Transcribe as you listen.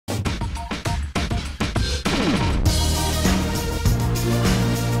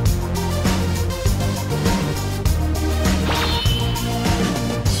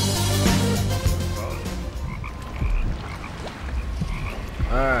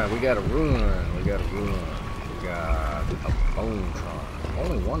Alright, we got a run. We got a run. We got a Bonetron.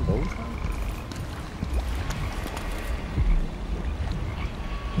 Only one Bonetron?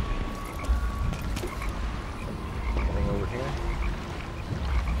 Anything over here?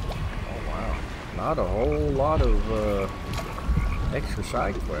 Oh wow. Not a whole lot of extra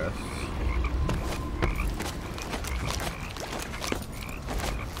side quests.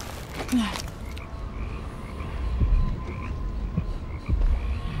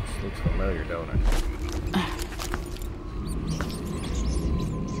 This looks familiar, don't it?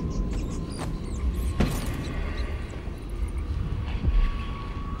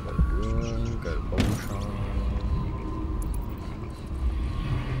 Got a gun, got a Bonetron.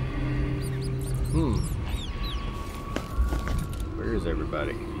 Where is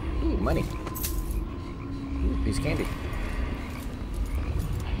everybody? Ooh, money. Ooh, piece of candy.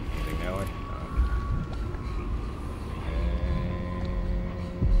 Anything that way?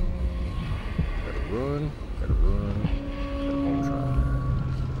 Got a run, got a Bonetron.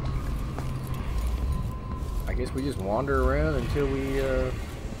 I guess we just wander around until we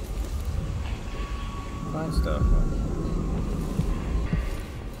find stuff.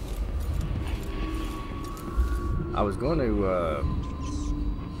 I was going to,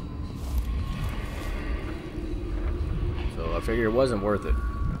 so I figured it wasn't worth it.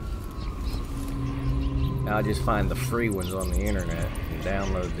 Now I just find the free ones on the internet and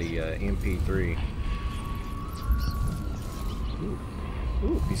download the MP3.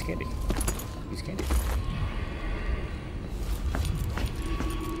 Ooh, piece of candy. Piece of candy.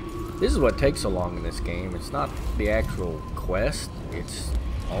 This is what takes so long in this game. It's not the actual quest, it's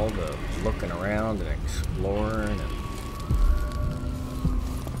all the looking around and exploring and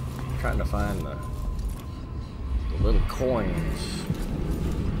trying to find the little coins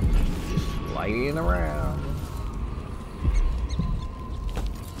just laying around.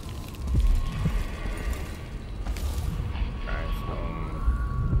 Rhinestone,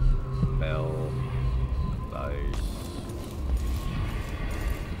 bell, dice.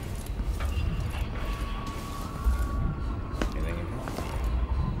 Anything in here?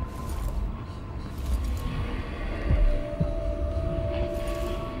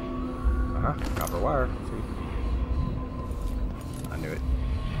 Copper wire. See? I knew it.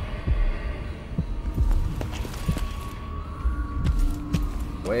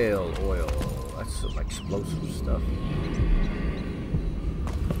 Whale oil. That's some explosive stuff.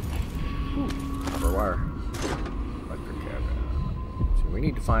 Ooh, copper wire. Electric cabinet. So we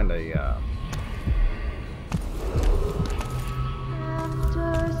need to find a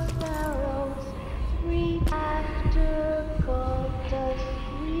After sparrows, after gold dust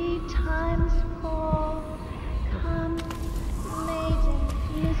 3 times fall. Come, maiden,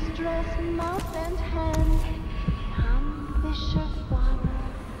 mistress, mouth and hand. Come, fisher, farmer,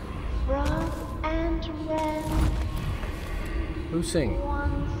 frog and wren. who's singing?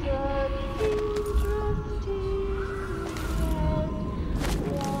 Once a king trusty head,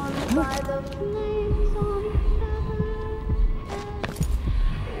 warmed by the flames on feather,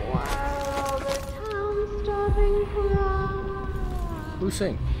 while all the town starving cry. Who's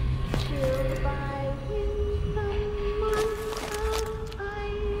singing? Chilled by winds a month of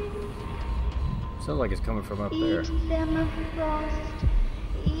ice. Sounds like it's coming from up there. Eat them of frost,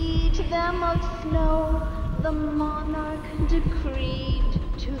 eat them of snow. The monarch decreed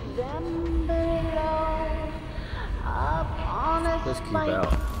to them below. Upon a Let's keep spike,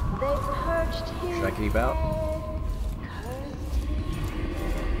 out. they perched his Should I keep out? head, cursed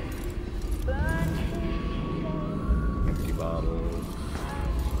his burned his Empty bottles.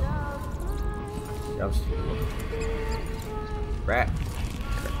 I'm still looking. Rat.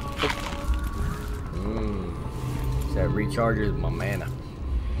 That recharges my mana.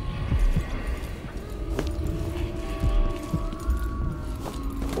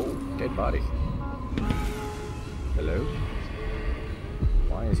 Oh, dead body. Hello?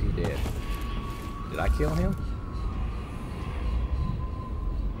 Why is he dead? Did I kill him?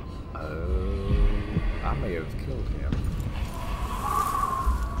 Oh, I may have killed him.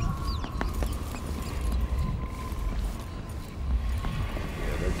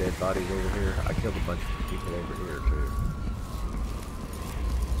 Yeah, there are dead bodies over here. I killed a bunch of people over here too.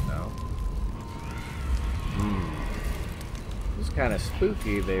 No? It's kind of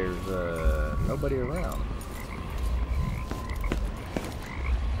spooky. There's nobody around.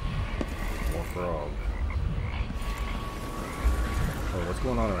 More frogs. Oh, what's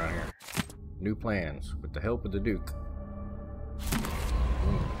going on around here? New plans with the help of the Duke.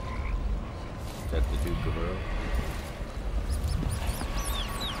 Is that the Duke of Earl?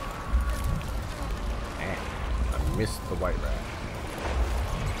 I missed the white rat.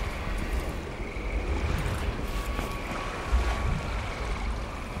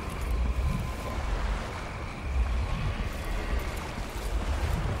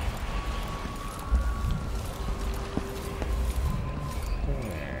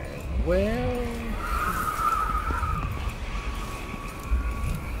 Well,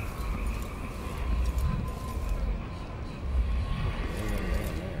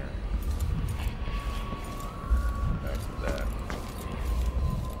 back to that.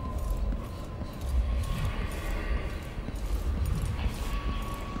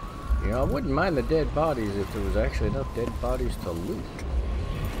 You know, I wouldn't mind the dead bodies if there was actually enough dead bodies to loot.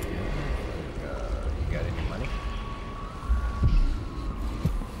 You got any money?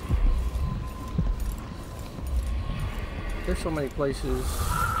 There's so many places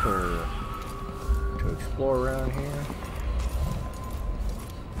to explore around here.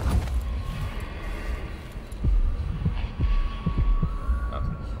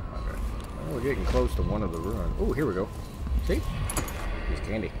 Nothing. Okay. Well, we're getting close to one of the ruins. Oh, here we go. See? There's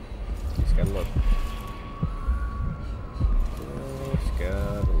candy. Just gotta look. Just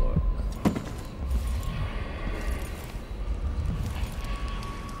gotta look.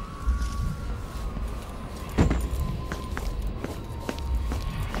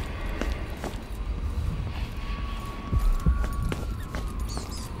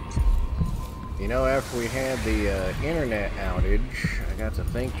 You know, after we had the internet outage, I got to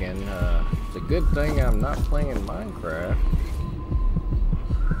thinking, it's a good thing I'm not playing Minecraft.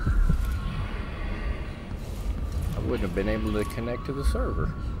 I wouldn't have been able to connect to the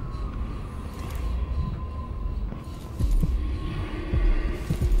server.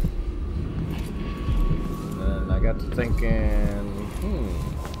 And I got to thinking,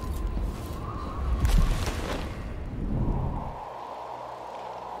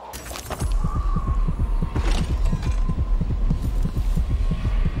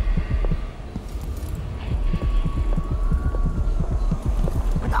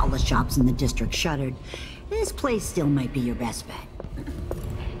 With all the shops in the district shuttered, this place still might be your best bet.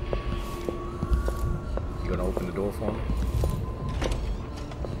 You gonna open the door for me?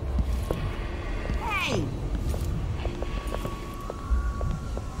 Hey!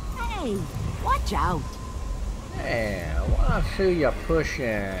 Hey! Watch out! Yeah, what I see you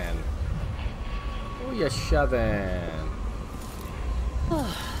pushing? Who you shoving?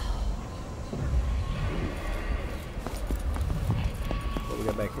 What we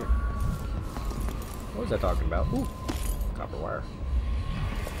got back here? What was that talking about? Ooh, copper wire.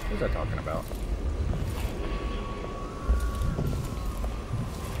 What was that talking about?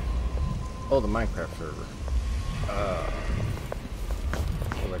 Oh, the Minecraft server. I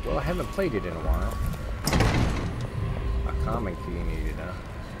was like, well, I haven't played it in a while. A common key needed, huh?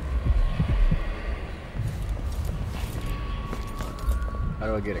 How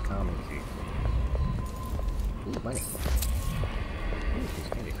do I get a common key? Ooh, money. Ooh, piece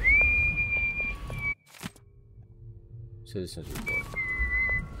of candy. Citizens report.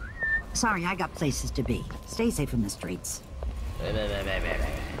 Sorry, I got places to be. Stay safe in the streets. If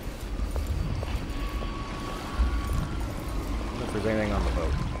there's anything on the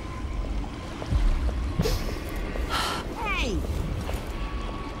boat. Hey!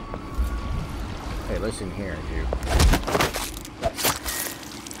 Hey, listen here, you.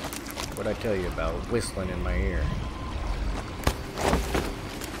 What'd I tell you about whistling in my ear?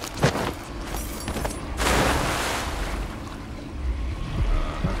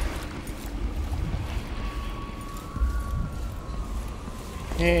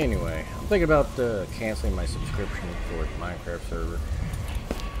 Anyway, I'm thinking about canceling my subscription for the Minecraft server.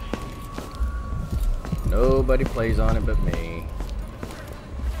 Nobody plays on it but me.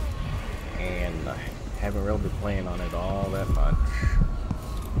 And I haven't really been playing on it all that much.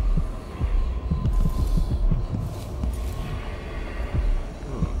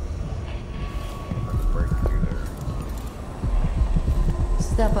 I can break through there.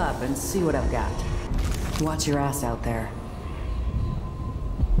 Step up and see what I've got. Watch your ass out there.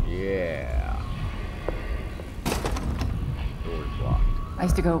 Yeah. Door's blocked. I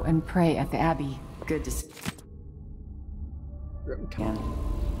used to go and pray at the Abbey. Good to see. Yeah.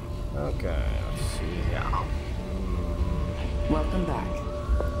 Okay, let's see. Yeah. Welcome back.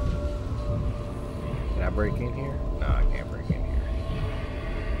 Can I break in here? No, I can't break in here.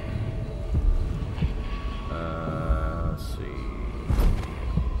 Let's see.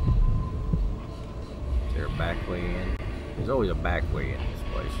 Is there a back way in? There's always a back way in this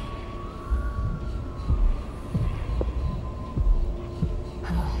place.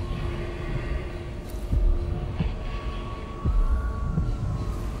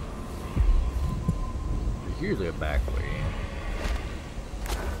 There's usually a back way in.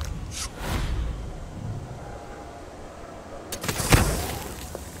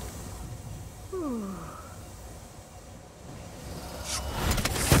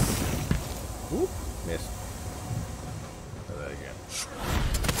 Whoop, missed. Try that again.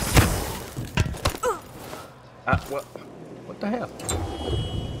 What the hell?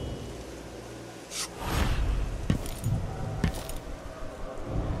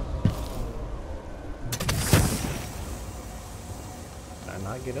 Can I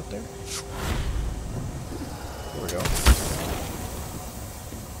not get up there? Here we go.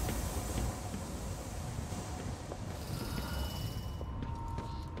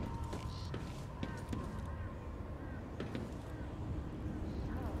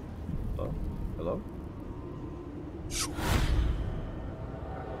 Hello? Hello?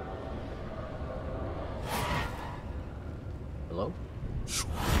 Hello?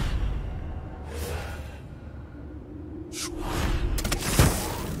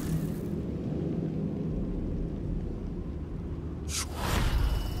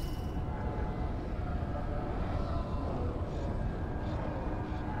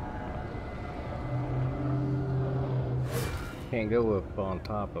 Can't go up on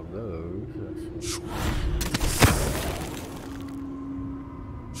top of those.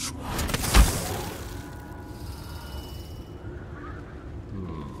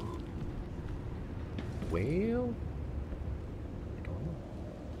 Well, I don't know.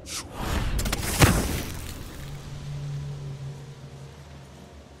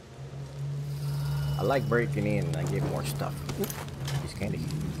 I like breaking in and I get more stuff. Oop, piece of candy.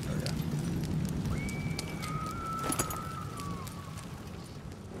 Oh, yeah.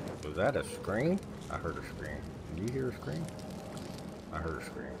 Was that a scream? I heard a scream. Did you hear a scream? I heard a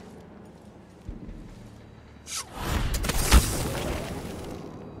scream.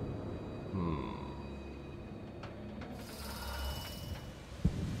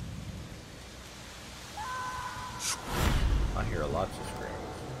 I hear lots of screams.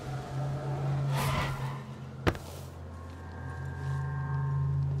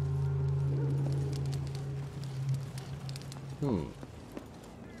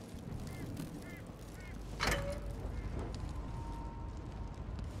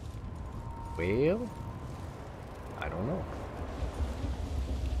 Well, I don't know.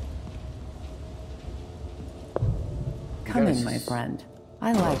 Come in, my friend.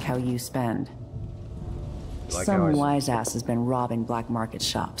 I like how you spend. Like Some wise ass has been robbing black market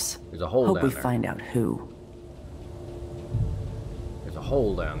shops. There's a hole Hope down we there. find out who. There's a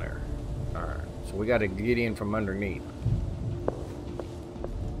hole down there. Alright, so we gotta get in from underneath.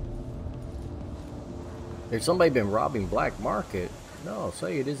 If somebody been robbing black market, no,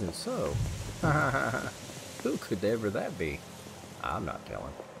 say it isn't so. Who could ever that be? I'm not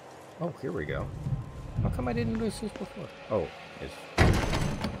telling. Oh, here we go. How come I didn't notice this before? Oh, it's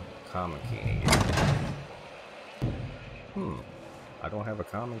common key. I don't have a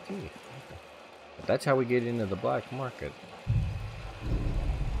common key. Okay. But that's how we get into the black market.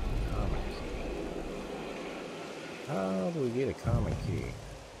 Common key. How do we get a common key?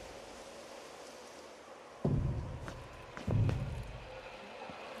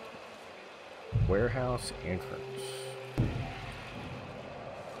 Warehouse entrance.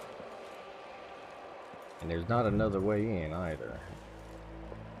 And there's not another way in either.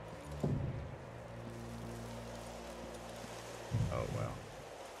 Oh well.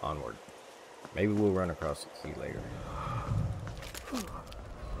 Onward. Maybe we'll run across the key later.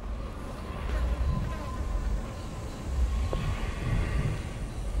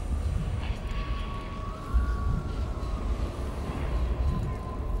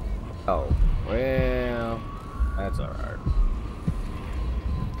 Oh, well, that's alright.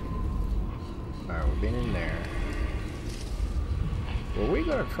 Alright, we've been in there. Were we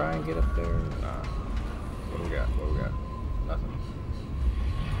gonna try and get up there? Nah. What do we got? What do we got? Nothing.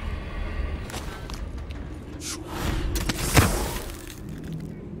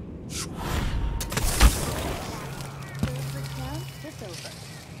 Just over.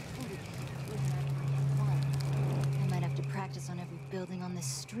 I might have to practice on every building on this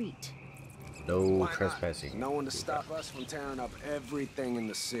street. No trespassing. No one to stop us from tearing up everything in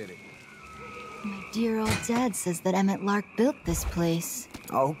the city. My dear old dad says that Emmett Lark built this place.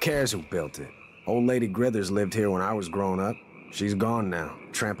 Oh, who cares who built it? Old Lady Grithers lived here when I was growing up. She's gone now,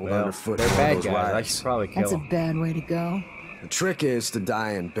 trampled Well, underfoot they're by bad those guys. I riots. should probably kill That's a them. bad way to go. The trick is to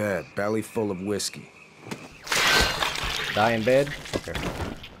die in bed, belly full of whiskey. Die in bed? Okay.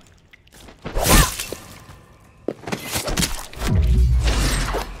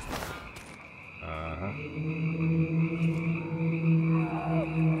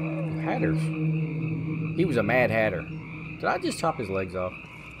 Hatters. He was a mad hatter. Did I just chop his legs off?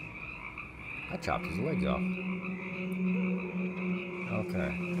 I chopped his legs off. Okay.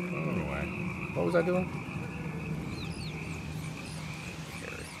 Anyway. What was I doing?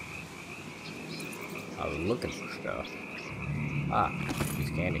 I was looking for stuff. Ah, piece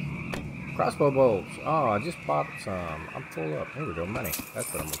of candy. Crap. Crossbow bolts. Oh, I just bought some. I'm full up. Here we go. Money.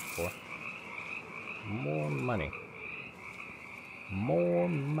 That's what I'm looking for. More money. More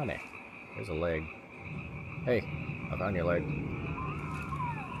money. There's a leg. Hey, I found your leg.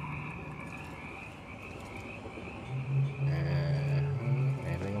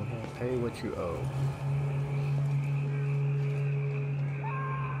 Anything over here? Pay what you owe.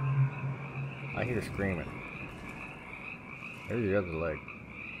 I hear screaming. There's your other leg.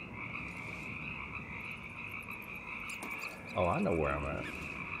 Oh, I know where I'm at.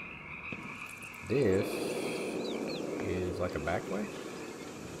 This is like a back way.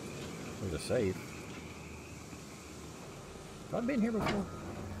 There's a safe. Have I been here before?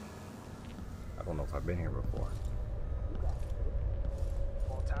 I don't know if I've been here before.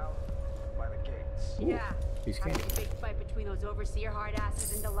 By the gates. Ooh, Yeah. piece of Having candy. a big fight between those overseer hard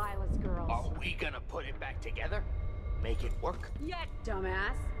asses and Delilah's girls. Are we gonna put it back together? Make it work? Yeah,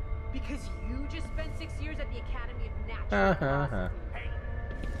 dumbass. Because you just spent 6 years at the Academy of Natural Philosophy. Hey,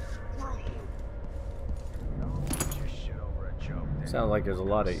 Just shit over a joke. Sounds like there's a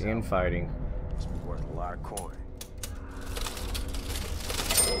lot of infighting. Must be worth a lot of coin.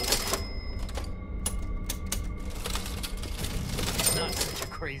 not such a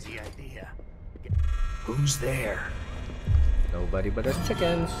crazy idea. Who's there? Nobody but us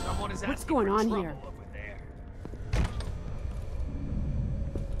chickens. Someone is What's asking going for on trouble here? over there.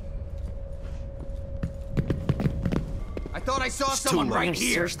 I thought I saw someone late. right Better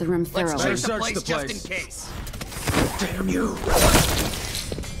here. search the room Let's thoroughly. check the Search place the just place. in case. Damn you!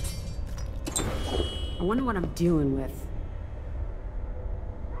 I wonder what I'm dealing with.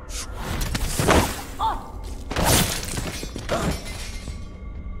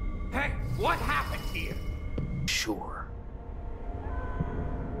 Hey, what happened here? Sure.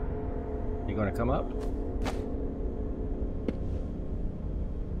 You gonna come up?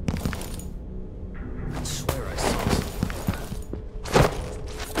 I swear I saw something.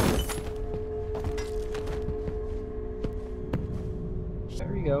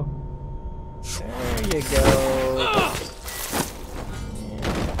 There you go. There you go.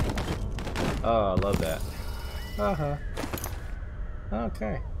 Oh, I love that. Uh-huh.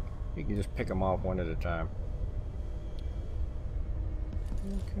 Okay. You can just pick them off one at a time.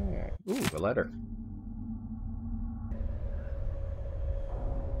 Okay. Ooh, a letter.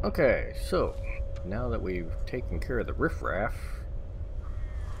 Okay, so now that we've taken care of the riffraff,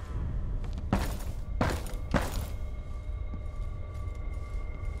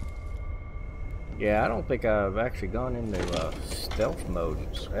 yeah, I don't think I've actually gone into stealth mode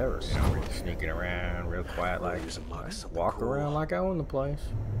ever. You know, sneaking around real quiet, like walk around like I own the place.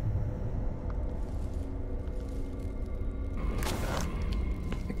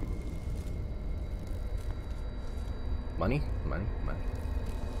 Money, money, money.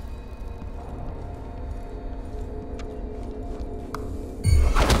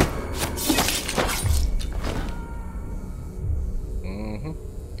 Mm-hmm.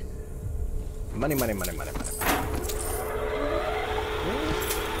 Money, money, money, money, money.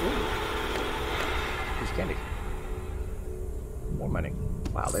 Ooh. Here's candy. More money.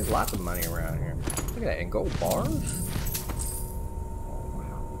 Wow, there's lots of money around here. Look at that, and gold bars? Oh,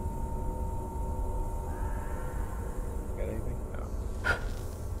 wow. Got anything? No.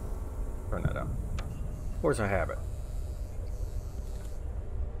 Turn that up. Of course I have it.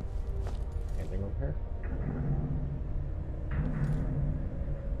 Anything over here?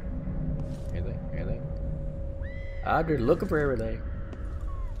 Anything? I'm just looking for everything.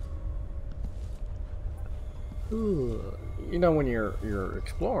 Ooh. You know, when you're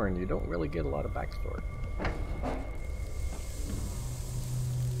exploring, you don't really get a lot of backstory.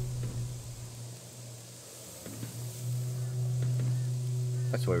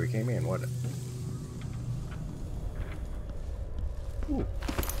 That's the way we came in, wasn't it? Ooh.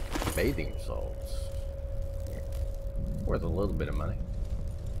 Bathing salts. Yeah. Worth a little bit of money.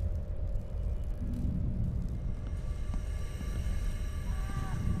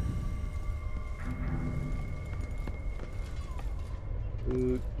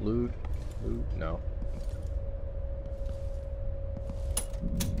 Loot, no.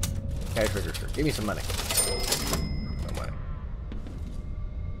 Cash register. Give me some money.